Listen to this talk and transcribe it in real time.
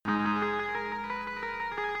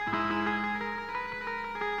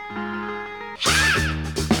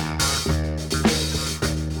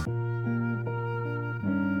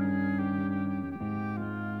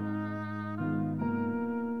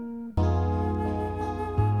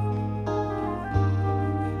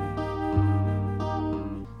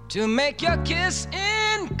to make your kiss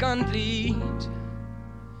incomplete.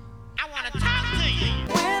 I want to talk to you.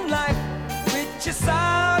 When life reaches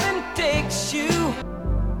out and takes you.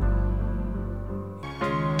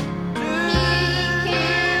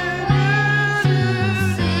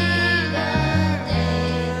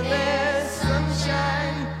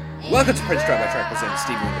 Welcome to Prince Track by Track presents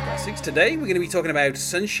Stevie Wonder Classics. Today we're going to be talking about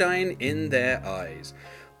Sunshine in Their Eyes.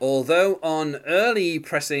 Although on early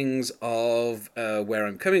pressings of Where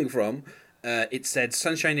I'm Coming From, it said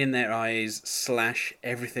Sunshine in Their Eyes /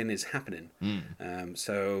 Everything Is Happening.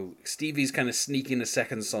 So Stevie's kind of sneaking a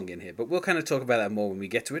second song in here, but we'll kind of talk about that more when we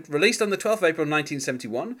get to it. Released on the 12th of April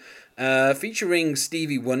 1971, featuring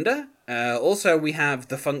Stevie Wonder. Also, we have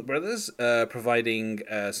the Funk Brothers providing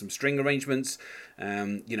some string arrangements,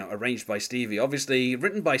 arranged by Stevie. Obviously,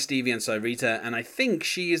 written by Stevie and Cyrita, and I think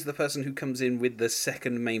she is the person who comes in with the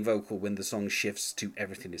second main vocal when the song shifts to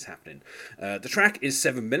Everything Is Happening. The track is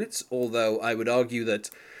 7 minutes, although I would argue that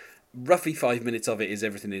roughly 5 minutes of it is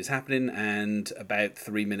Everything Is Happening, and about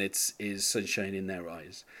 3 minutes is Sunshine in Their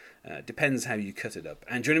Eyes. Depends how you cut it up.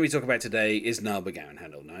 And joining me to talk about today is Niall McGowan.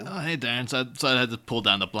 Hello, Niall. Oh, hey, Darren. So I had to pull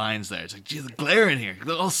down the blinds there. It's like, gee, the glare in here.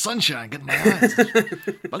 All sunshine getting my eyes.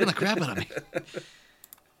 Bugging the crap out of me.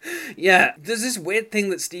 Yeah, there's this weird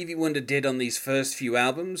thing that Stevie Wonder did on these first few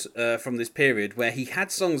albums from this period where he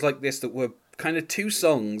had songs like this that were kind of two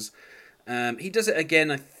songs. He does it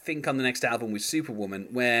again, I think, on the next album with Superwoman,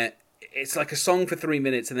 where it's like a song for 3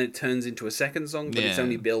 minutes and then it turns into a second song, but it's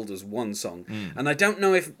only billed as one song. And I don't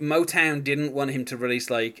know if Motown didn't want him to release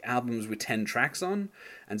like albums with 10 tracks on,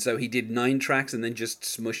 and so he did 9 tracks and then just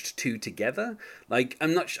smushed 2 together. Like,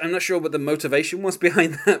 I'm not sure what the motivation was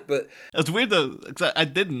behind that, but It's weird though, 'cause I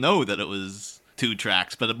didn't know that it was 2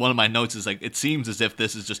 tracks, but one of my notes is like, it seems as if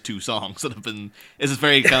this is just 2 songs that have been. It's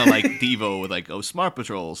very kind of like Devo with like, Smart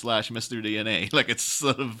Patrol / Mr. DNA. Like, it's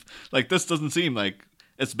sort of like, this doesn't seem like.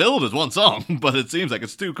 It's billed as one song, but it seems like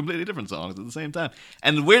it's 2 completely different songs at the same time.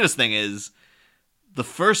 And the weirdest thing is, the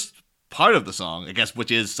first part of the song, I guess,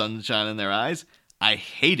 which is Sunshine in Their Eyes, I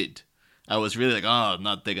hated. I was really like, I'm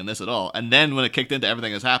not digging this at all. And then when it kicked into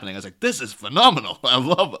Everything Is Happening, I was like, this is phenomenal. I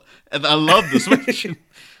love the switch. I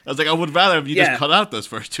was like, I would rather if you just cut out those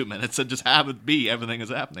first 2 minutes and just have it be Everything Is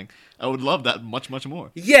Happening. I would love that much, much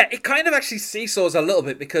more. yeah, it kind of actually seesaws a little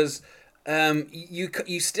bit because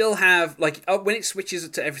you still have like when it switches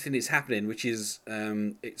to Everything Is Happening, which is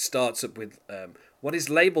it starts up with what is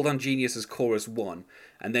labeled on Genius as chorus 1,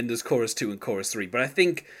 and then there's chorus 2 and chorus 3. But I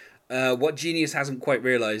think what Genius hasn't quite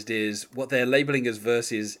realised is what they're labelling as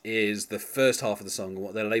verses is the first half of the song, and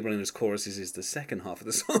what they're labelling as choruses is the second half of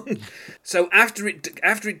the song. So after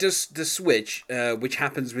it does the switch, which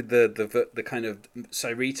happens with the kind of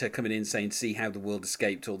Cyrita coming in saying, "See how the world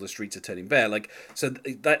escaped, all the streets are turning bare." Like, so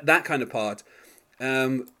that kind of part.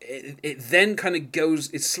 It then kind of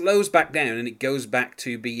it slows back down and it goes back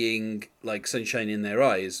to being like Sunshine in Their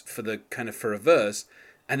Eyes for a verse,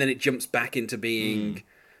 and then it jumps back into being.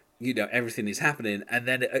 Everything Is Happening, and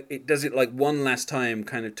then it does it like one last time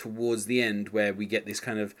kind of towards the end where we get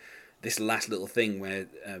this last little thing where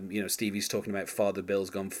Stevie's talking about Father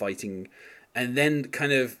Bill's gone fighting, and then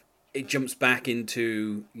kind of it jumps back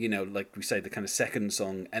into like we say the kind of second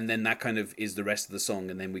song, and then that kind of is the rest of the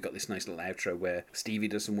song, and then we got this nice little outro where Stevie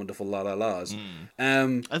does some wonderful la la las.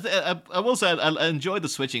 I will say I enjoyed the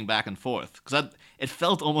switching back and forth because it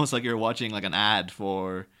felt almost like you're watching like an ad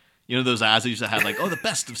for. Those ads that used to have like, the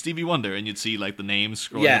best of Stevie Wonder, and you'd see like the names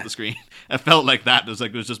scrolling up the screen. It felt like that.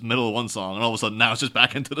 It was just middle of one song, and all of a sudden now it's just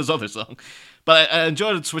back into this other song. But I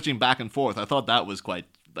enjoyed it switching back and forth. I thought that was quite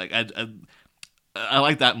like I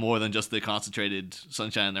like that more than just the concentrated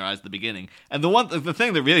Sunshine in Their Eyes at the beginning. And the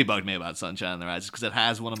thing that really bugged me about Sunshine in Their Eyes is because it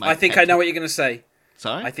has one of my. I think I know what you're going to say.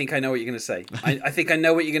 Sorry? I think I know what you're going to say. I think I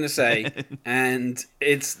know what you're going to say, and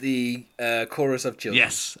it's the chorus of Children.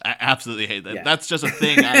 Yes, I absolutely hate that. Yeah. That's just a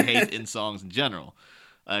thing I hate in songs in general.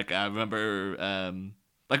 Like, I remember,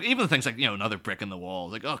 like, even things like, Another Brick in the Wall.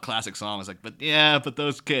 Like, classic song. It's like, but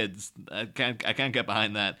those kids, I can't get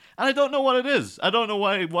behind that. And I don't know what it is. I don't know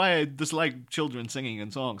why I dislike children singing in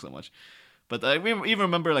songs so much. But I even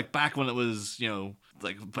remember, like, back when it was,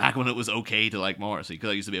 back when it was okay to like Morrissey, because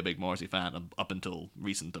I used to be a big Morrissey fan up until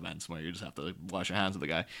recent events where you just have to wash your hands of the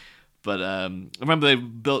guy. But I remember they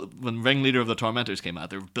built, when Ringleader of the Tormentors came out,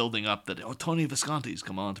 they were building up that, Tony Visconti's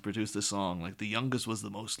come on to produce this song. Like, the youngest was the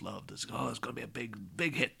most loved. It's going to be a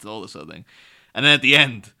big hit, all this sort of thing. And then at the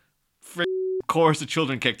end, chorus of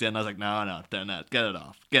children kicked in. I was like, no, they're not. Get it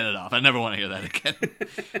off. I never want to hear that again.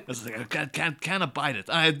 I was like, I can't abide it.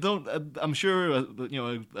 I'm sure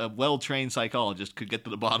a well-trained psychologist could get to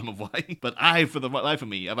the bottom of why. But for the life of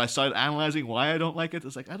me, if I started analyzing why I don't like it,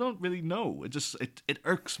 it's like I don't really know. It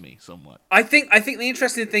irks me somewhat. I think the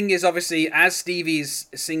interesting thing is, obviously, as Stevie's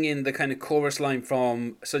singing the kind of chorus line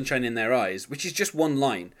from Sunshine in Their Eyes, which is just one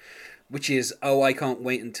line, which is, oh, I can't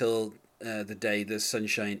wait until the day there's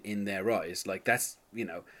sunshine in their eyes. Like, that's,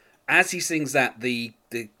 as he sings that, the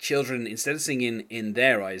children, instead of singing in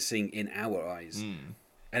their eyes, sing in our eyes.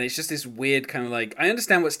 And it's just this weird kind of like, I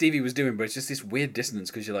understand what Stevie was doing, but it's just this weird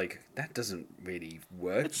dissonance because you're like, that doesn't really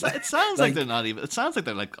work. It sounds like they're not even, it sounds like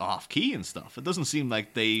they're like off key and stuff. It doesn't seem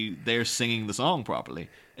like they're singing the song properly.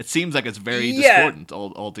 It seems like it's very discordant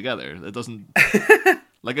altogether. It doesn't...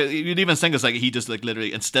 Like, you'd even think it's like he just, like,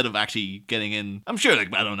 literally, instead of actually getting in... I'm sure,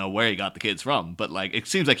 like, I don't know where he got the kids from, but, like, it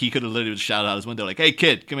seems like he could have literally just shouted out his window, like, hey,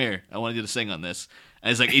 kid, come here. I wanted you to sing on this.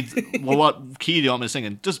 And it's like, well, what key do you want me to sing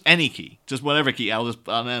in? Just any key. Just whatever key. I'll just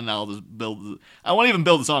build... I won't even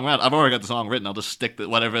build the song around. I've already got the song written. I'll just stick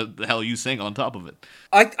whatever the hell you sing on top of it.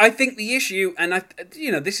 I think the issue, and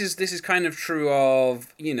this is kind of true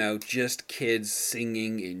of, just kids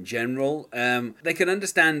singing in general. They can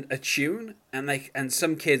understand a tune, and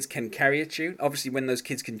some kids can carry a tune. Obviously, when those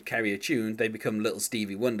kids can carry a tune, they become little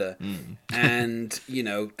Stevie Wonder, and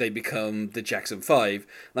they become the Jackson 5.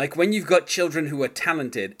 Like, when you've got children who are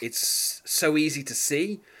talented, it's so easy to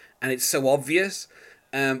see, and it's so obvious,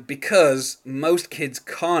 because most kids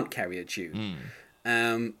can't carry a tune.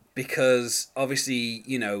 Because obviously,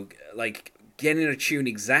 like, getting a tune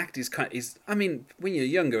exact is I mean, when you're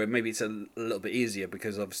younger, maybe it's a little bit easier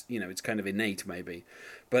because of, it's kind of innate maybe.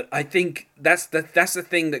 But I think that's the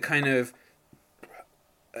thing that kind of,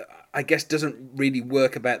 I guess, doesn't really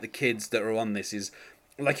work about the kids that are on this is,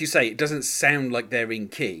 like you say, it doesn't sound like they're in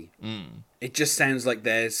key. It just sounds like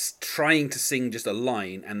they're trying to sing just a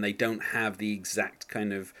line and they don't have the exact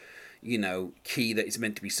kind of, key that it's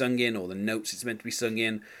meant to be sung in or the notes it's meant to be sung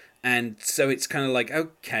in. And so it's kind of like,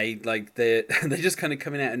 okay, like they're just kind of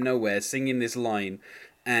coming out of nowhere singing this line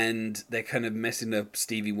and they're kind of messing up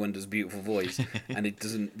Stevie Wonder's beautiful voice and it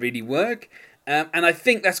doesn't really work. And I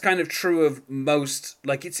think that's kind of true of most,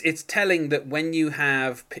 like it's telling that when you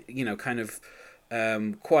have, kind of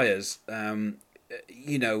choirs,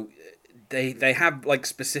 they have like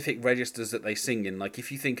specific registers that they sing in. Like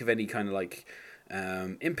if you think of any kind of like,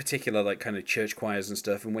 in particular, like kind of church choirs and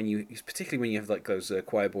stuff, and particularly when you have like those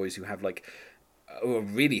choir boys who have like a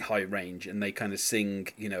really high range and they kind of sing,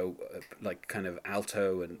 like kind of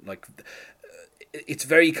alto and like, it's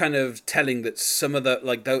very kind of telling that some of the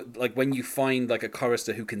like when you find like a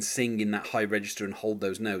chorister who can sing in that high register and hold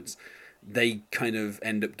those notes, they kind of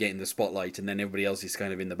end up getting the spotlight, and then everybody else is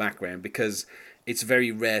kind of in the background because it's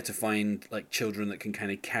very rare to find like children that can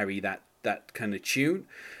kind of carry that kind of tune.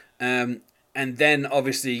 And then,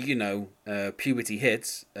 obviously, puberty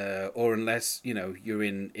hits, or unless, you're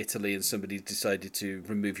in Italy and somebody's decided to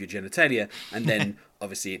remove your genitalia, and then,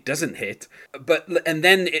 obviously, it doesn't hit. And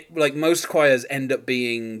then, most choirs end up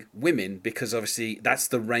being women, because, obviously, that's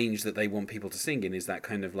the range that they want people to sing in, is that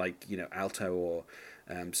kind of, alto or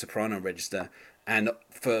soprano register. And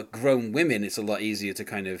for grown women, it's a lot easier to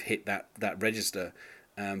kind of hit that register.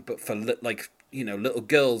 But for, little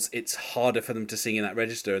girls, it's harder for them to sing in that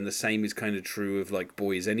register, and the same is kind of true of like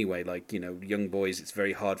boys anyway. Like, young boys, it's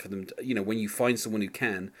very hard for them to, when you find someone who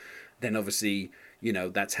can, then obviously,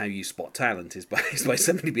 that's how you spot talent is by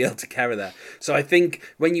somebody be able to carry that. So I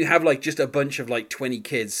think when you have like just a bunch of like 20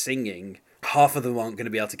 kids singing, half of them aren't going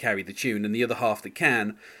to be able to carry the tune, and the other half that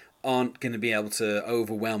can aren't going to be able to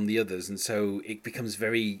overwhelm the others, and so it becomes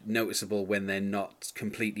very noticeable when they're not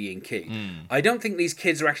completely in key. I don't think these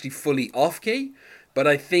kids are actually fully off key, but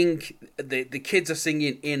I think the kids are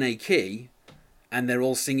singing in a key and they're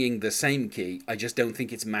all singing the same key. I just don't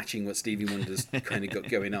think it's matching what Stevie Wonder's kind of got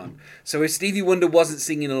going on. So if Stevie Wonder wasn't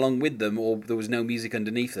singing along with them, or there was no music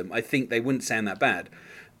underneath them, I think they wouldn't sound that bad.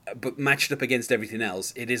 But matched up against everything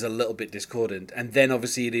else, it is a little bit discordant. And then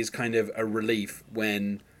obviously it is kind of a relief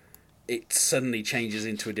when it suddenly changes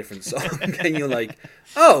into a different song, and you're like,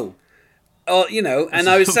 oh, and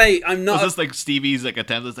I would say I'm not... It's just like Stevie's like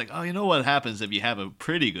attempt. It's like, oh, you know what happens if you have a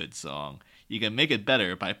pretty good song? You can make it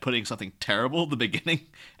better by putting something terrible at the beginning,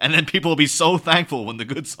 and then people will be so thankful when the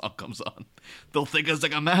good song comes on. They'll think it's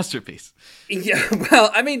like a masterpiece. Yeah,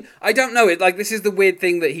 well, I mean, I don't know. This is the weird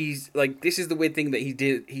thing that he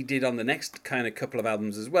did on the next kind of couple of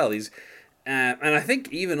albums as well. And I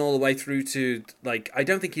think even all the way through to, like, I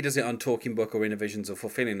don't think he does it on Talking Book or Inner Visions or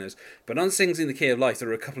Fulfilling Us, but on Sings in the Key of Life, there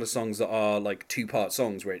are a couple of songs that are like 2-part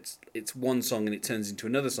songs where it's one song and it turns into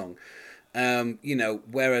another song.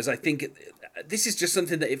 Whereas I think this is just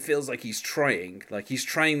something that it feels like he's trying. Like, he's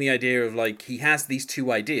trying the idea of, like, he has these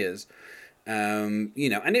two ideas. And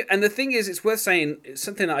the thing is, it's worth saying, it's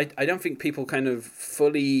something that I don't think people kind of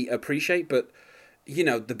fully appreciate, but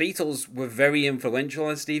the Beatles were very influential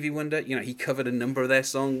on Stevie Wonder. He covered a number of their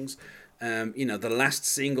songs. The last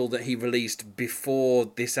single that he released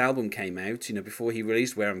before this album came out, before he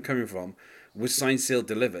released Where I'm Coming From, was Signed, Sealed,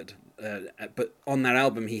 Delivered. But on that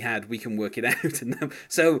album he had We Can Work It Out. And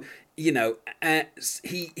so, he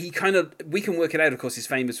kind of, We Can Work It Out, of course, is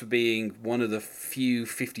famous for being one of the few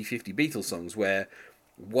 50-50 Beatles songs where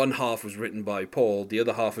one half was written by Paul, the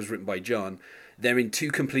other half was written by John. They're in two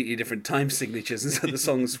completely different time signatures, and so the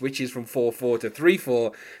song switches from 4/4 to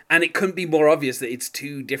 3/4, and it couldn't be more obvious that it's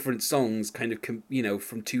two different songs, kind of,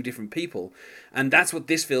 from two different people. And that's what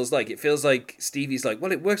this feels like. It feels like Stevie's like,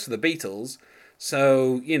 well, it works for the Beatles,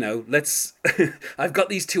 so, let's... I've got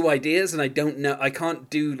these two ideas, and I can't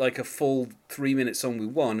do, like, a full 3-minute song with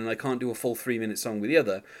one, and I can't do a full 3-minute song with the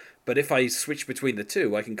other. But if I switch between the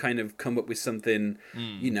two, I can kind of come up with something,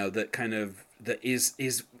 that kind of... that is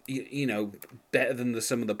better than the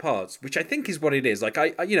sum of the parts, which I think is what it is. Like,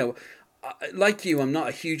 like you, I'm not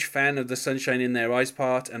a huge fan of the Sunshine in Their Eyes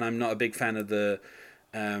part, and I'm not a big fan of the,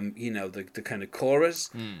 the kind of chorus.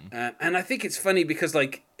 And I think it's funny because,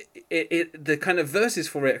 like, the kind of verses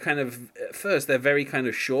for it kind of, at first, they're very kind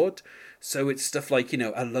of short. So it's stuff like,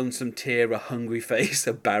 a lonesome tear, a hungry face,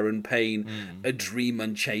 a barren pain, a dream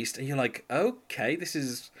unchased. And you're like, okay, this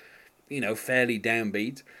is, fairly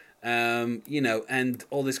downbeat. And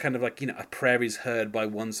all this kind of like, a prayer is heard by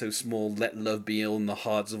one so small, let love be in the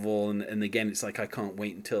hearts of all. And again, it's like, I can't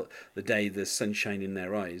wait until the day there's sunshine in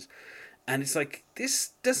their eyes. And it's like,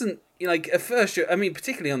 this doesn't, like, at first,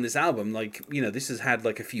 particularly on this album, like, this has had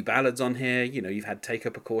like a few ballads on here. You've had Take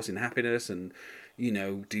Up a Course in Happiness and,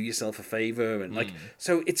 Do Yourself a Favor. And like,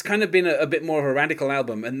 so it's kind of been a bit more of a radical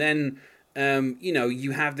album. And then,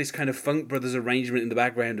 you have this kind of Funk Brothers arrangement in the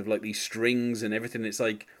background of like these strings and everything. It's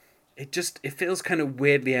like, it feels kind of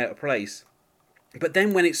weirdly out of place. But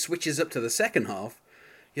then when it switches up to the second half,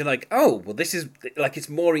 you're like, oh, well, this is, like, it's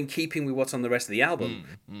more in keeping with what's on the rest of the album.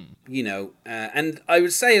 And I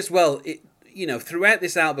would say as well, throughout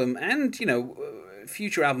this album and,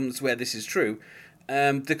 future albums where this is true,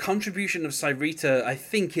 the contribution of Cyrita, I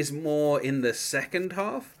think, is more in the second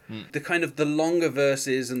half. The kind of the longer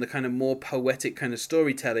verses and the kind of more poetic kind of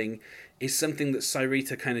storytelling is something that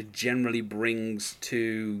Cyrita kind of generally brings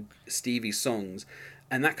to Stevie's songs.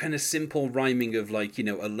 And that kind of simple rhyming of, like, a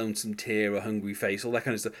lonesome tear, a hungry face, all that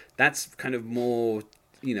kind of stuff, that's kind of more,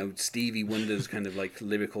 Stevie Wonder's kind of, like,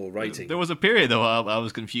 lyrical writing. There was a period, though, I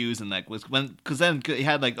was confused, and, like, because then you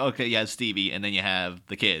had, like, okay, you had Stevie, and then you have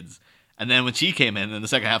the kids. And then when she came in the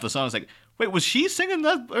second half of the song, I was like, wait, was she singing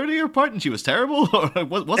that earlier part and she was terrible? Or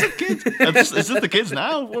was it kids? Is it the kids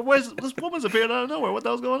now? Where's this woman's appeared out of nowhere? What the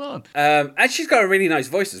hell's going on? And she's got a really nice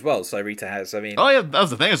voice as well, Cyrita has. I mean... Oh, yeah, that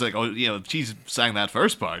was the thing. It's like, she's sang that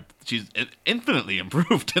first part. She's infinitely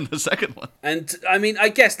improved in the second one. And, I mean, I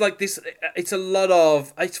guess, like, this, it's a lot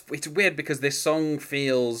of... It's weird because this song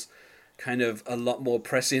feels kind of a lot more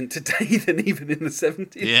prescient today than even in the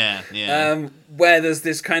 70s. Yeah. Where there's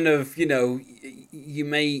this kind of, you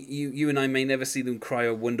and I may never see them cry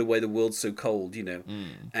or wonder why the world's so cold,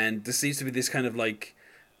 And there seems to be this kind of like,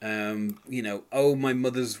 oh, my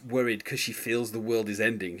mother's worried because she feels the world is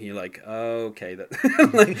ending. And you're like, oh, okay, that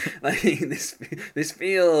this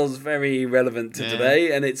feels very relevant to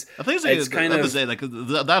today, and it's. I think it's kind of say, like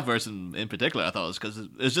that verse in particular. I thought was because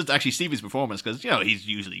it's just actually Stevie's performance because he's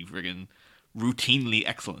usually friggin' routinely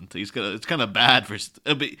excellent. It's kind of bad for.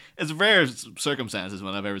 It's rare circumstances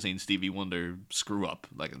when I've ever seen Stevie Wonder screw up.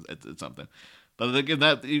 Like it's something. But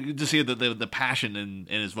that you just see the passion in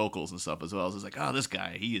his vocals and stuff as well. So it's like, oh, this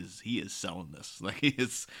guy, he is selling this. Like he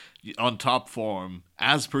is on top form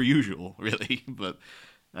as per usual, really. But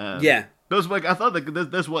yeah, those like I thought like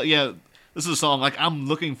this what this is a song like I'm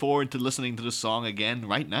looking forward to listening to this song again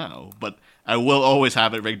right now. But I will always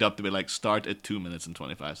have it rigged up to be like start at 2 minutes and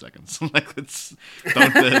 25 seconds. Like don't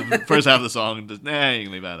the first half of the song just you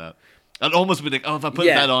can leave that out. I'd almost be like, oh, if I put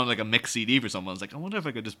that on like a mix CD for someone, it's like, I wonder if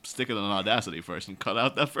I could just stick it on Audacity first and cut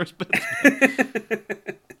out that first bit.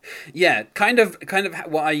 Yeah, kind of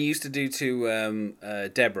what I used to do to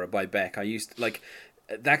Deborah by Beck. I used to, like,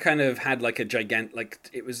 that kind of had like a gigantic, like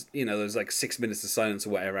it was, there was like 6 minutes of silence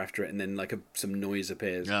or whatever after it, and then like some noise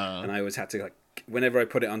appears, and I always had to like whenever I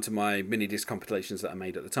put it onto my mini disc compilations that I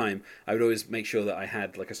made at the time, I would always make sure that I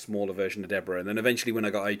had like a smaller version of Deborah. And then eventually, when I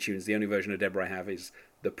got iTunes, the only version of Deborah I have is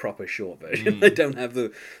the proper short version. I don't have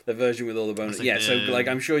the version with all the bonus. Like so like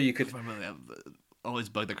I'm sure you could. Always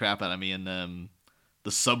bug the crap out of me in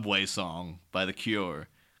the Subway song by The Cure.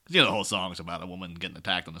 Because the whole song is about a woman getting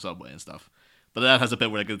attacked on the subway and stuff. But that has a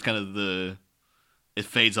bit where like it's kind of it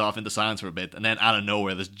fades off into silence for a bit, and then out of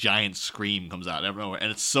nowhere this giant scream comes out out of nowhere,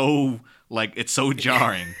 and it's so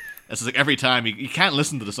jarring. It's just like every time you can't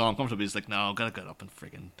listen to the song comfortably. It's like, no, I'm gonna get up and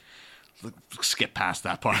friggin' skip past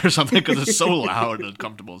that part or something because it's so loud and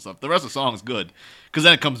uncomfortable and stuff. The rest of the song is good because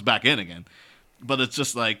then it comes back in again. But it's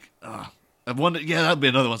just like, I wonder. Yeah, that'd be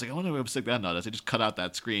another one. It's like, I wonder if I would stick that note. I just cut out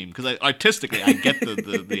that scream because artistically I get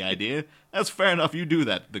the idea. That's fair enough. You do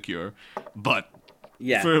that, The Cure, but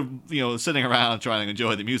yeah, for sitting around trying to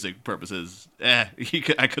enjoy the music purposes, I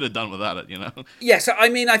could have done without it. Yeah. So I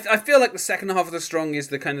mean, I feel like the second half of the song is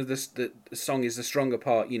the kind of the song is the stronger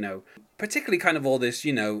part. Particularly kind of all this.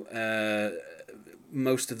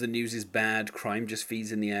 Most of the news is bad. Crime just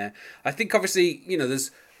feeds in the air. I think obviously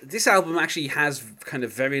this album actually has kind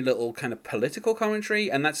of very little kind of political commentary,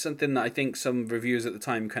 and that's something that I think some reviewers at the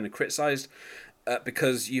time kind of criticized,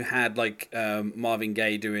 because you had like Marvin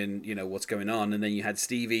Gaye doing what's going on, and then you had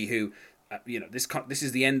Stevie who this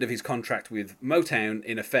is the end of his contract with Motown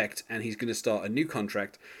in effect, and he's going to start a new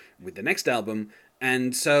contract with the next album,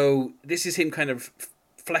 and so this is him kind of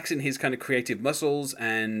flexing his kind of creative muscles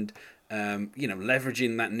and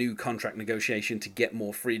leveraging that new contract negotiation to get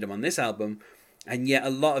more freedom on this album. And yet a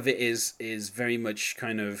lot of it is very much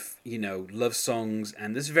kind of, love songs,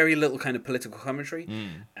 and there's very little kind of political commentary.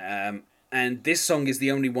 And this song is the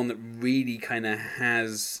only one that really kind of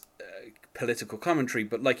has political commentary.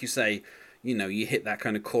 But like you say, you hit that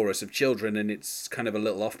kind of chorus of children and it's kind of a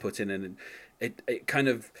little off-putting, and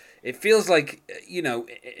it feels like,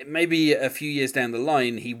 maybe a few years down the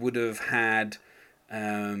line he would have had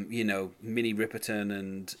Minnie Riperton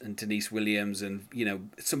and Denise Williams and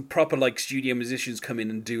some proper like studio musicians come in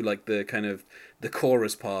and do like the kind of the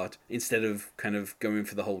chorus part instead of kind of going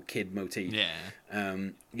for the whole kid motif.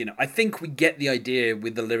 I think we get the idea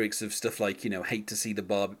with the lyrics of stuff like hate to see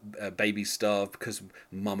the baby starve because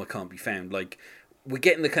mama can't be found. Like, we're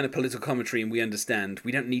getting the kind of political commentary, and we understand.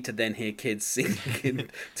 We don't need to then hear kids singing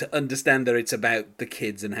to understand that it's about the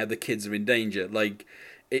kids and how the kids are in danger. Like,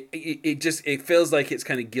 it feels like it's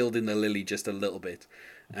kind of gilding the lily just a little bit.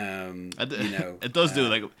 It does do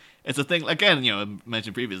like it's a thing again. I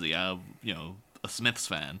mentioned previously. A Smiths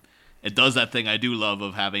fan. It does that thing I do love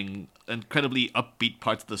of having incredibly upbeat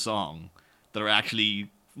parts of the song that are actually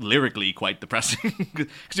lyrically quite depressing. Because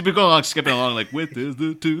you've been going along, skipping along like, with is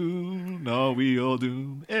the tune, are we all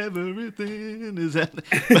doomed, everything is at.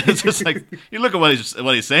 But it's just like, you look at what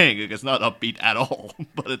he's saying, it's not upbeat at all.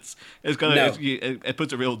 But it's kind of, it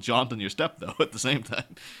puts a real jaunt in your step though at the same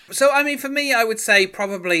time. So I mean, for me, I would say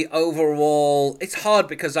probably overall, it's hard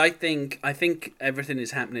because I think Everything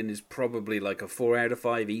Is Happening is probably like a 4 out of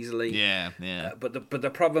 5 easily. Yeah. But the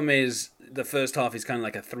problem is the first half is kind of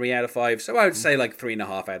like a 3 out of 5. So I would say like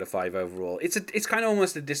 3.5 out of 5 overall. It's kind of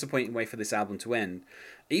almost a disappointing way for this album to end.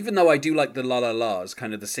 Even though I do like the La La La's,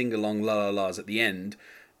 kind of the sing-along La La La's at the end,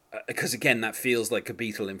 because again, that feels like a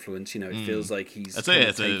Beatle influence. It feels like he's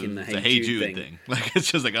taking the Hey Jude thing. Like, it's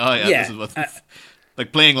just like, oh yeah, this is what...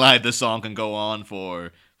 like, playing live, this song can go on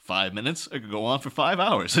for 5 minutes, or it could go on for 5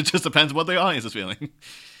 hours. It just depends what the audience is feeling.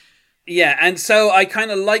 Yeah, and so I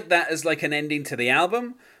kind of like that as like an ending to the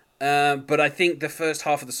album. But I think the first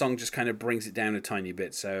half of the song just kind of brings it down a tiny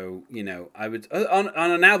bit. So, I would, on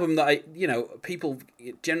an album that people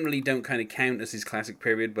generally don't kind of count as his classic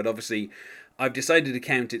period, but obviously I've decided to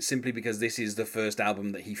count it simply because this is the first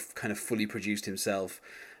album that he kind of fully produced himself.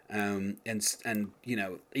 And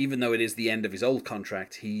even though it is the end of his old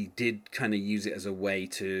contract, he did kind of use it as a way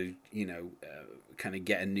to, kind of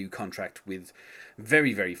get a new contract with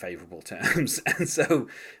very, very favourable terms. And so,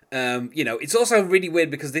 it's also really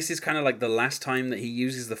weird because this is kind of like the last time that he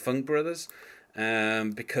uses the Funk Brothers,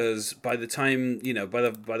 because by the time, by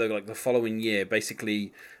the following year,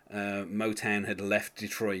 basically, Motown had left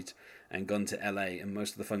Detroit and gone to LA, and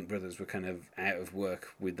most of the Funk Brothers were kind of out of work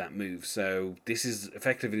with that move. So this is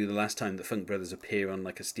effectively the last time the Funk Brothers appear on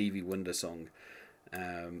like a Stevie Wonder song.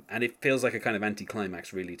 And it feels like a kind of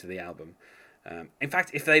anticlimax really to the album. In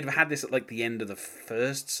fact, if they'd have had this at like the end of the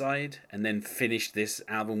first side and then finished this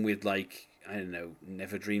album with like, I don't know,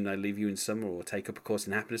 Never Dreamed I'd Leave You in Summer or Take Up a Course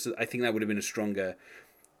in Happiness, I think that would have been a stronger,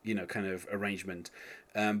 kind of arrangement.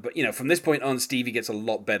 But from this point on, Stevie gets a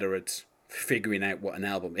lot better at figuring out what an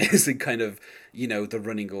album is and kind of, the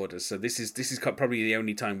running order. So this is probably the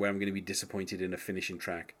only time where I'm going to be disappointed in a finishing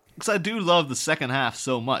track. Because I do love the second half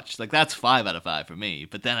so much. Like, that's 5 out of 5 for me.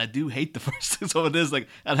 But then I do hate the first. So it is like,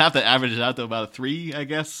 I'd have to average it out to about a 3, I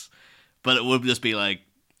guess. But it would just be like,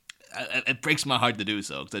 it breaks my heart to do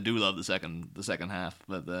so, because I do love the second half.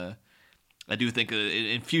 But I do think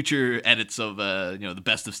in future edits of the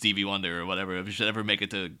best of Stevie Wonder or whatever, if you should ever make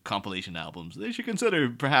it to compilation albums, they should consider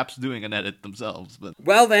perhaps doing an edit themselves. But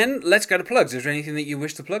well then, let's go to plugs. Is there anything that you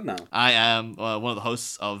wish to plug now? I am one of the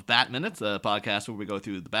hosts of Bat Minute, a podcast where we go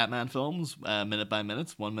through the Batman films minute by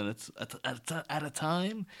minute, 1 minute at a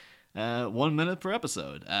time, 1 minute per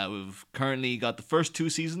episode. We've currently got the first 2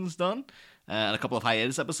 seasons done. And a couple of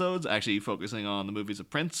hiatus episodes, actually focusing on the movies of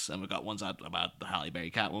Prince, and we've got ones out about the Halle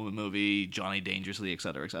Berry Catwoman movie, Johnny Dangerously,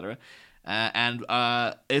 etc., etc. And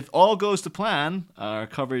if all goes to plan, our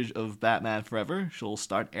coverage of Batman Forever shall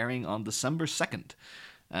start airing on December 2nd.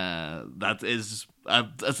 That's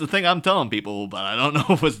the thing I'm telling people, but I don't know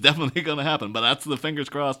if it's definitely going to happen. But that's the fingers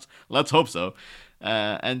crossed. Let's hope so.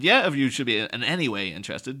 And yeah, if you should be in any way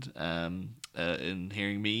interested in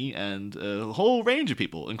hearing me and a whole range of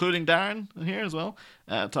people, including Darren here as well,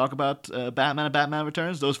 talk about Batman and Batman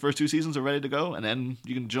Returns. Those first 2 seasons are ready to go, and then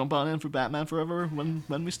you can jump on in for Batman Forever when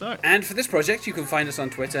we start. And for this project, you can find us on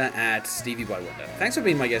Twitter at StevieByWonder. Thanks for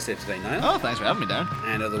being my guest here today, Niall. Oh, thanks for having me, Darren.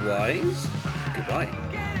 And otherwise,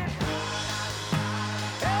 goodbye.